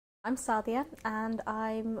I'm Sadia and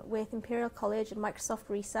I'm with Imperial College and Microsoft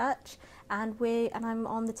Research, and I'm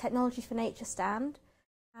on the Technology for Nature stand.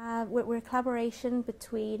 We're a collaboration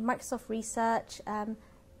between Microsoft Research,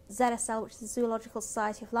 ZSL, which is the Zoological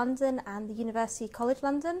Society of London, and the University College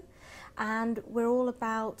London, and we're all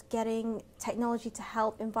about getting technology to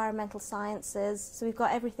help environmental sciences. So we've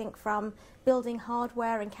got everything from building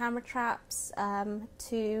hardware and camera traps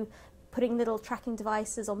to putting little tracking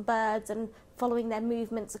devices on birds and following their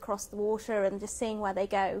movements across the water and just seeing where they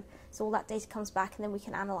go. So all that data comes back and then we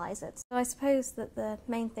can analyse it. So I suppose that the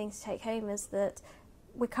main thing to take home is that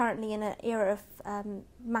we're currently in an era of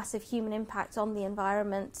massive human impact on the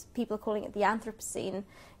environment. People are calling it the Anthropocene.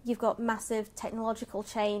 You've got massive technological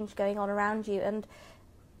change going on around you, and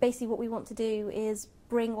basically what we want to do is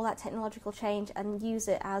bring all that technological change and use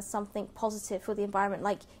it as something positive for the environment,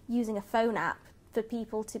 like using a phone app for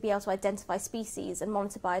people to be able to identify species and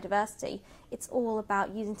monitor biodiversity. It's all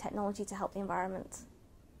about using technology to help the environment.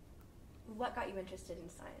 What got you interested in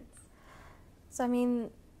science? So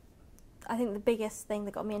I think the biggest thing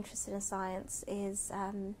that got me interested in science is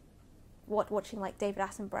watching like David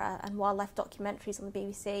Attenborough and wildlife documentaries on the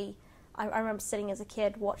BBC. I remember sitting as a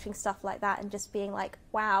kid watching stuff like that and just being like,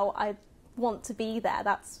 wow, I want to be there.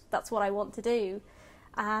 That's what I want to do.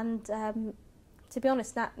 And to be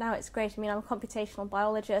honest, now it's great. I'm a computational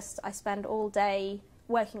biologist. I spend all day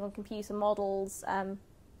working on computer models,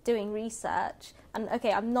 doing research. And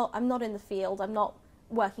okay, I'm not in the field. I'm not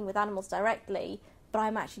working with animals directly, but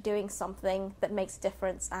I'm actually doing something that makes a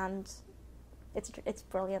difference, and it's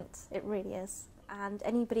brilliant. It really is. And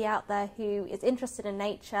anybody out there who is interested in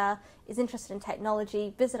nature, is interested in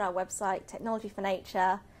technology, visit our website, Technology for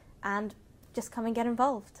Nature, and just come and get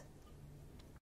involved.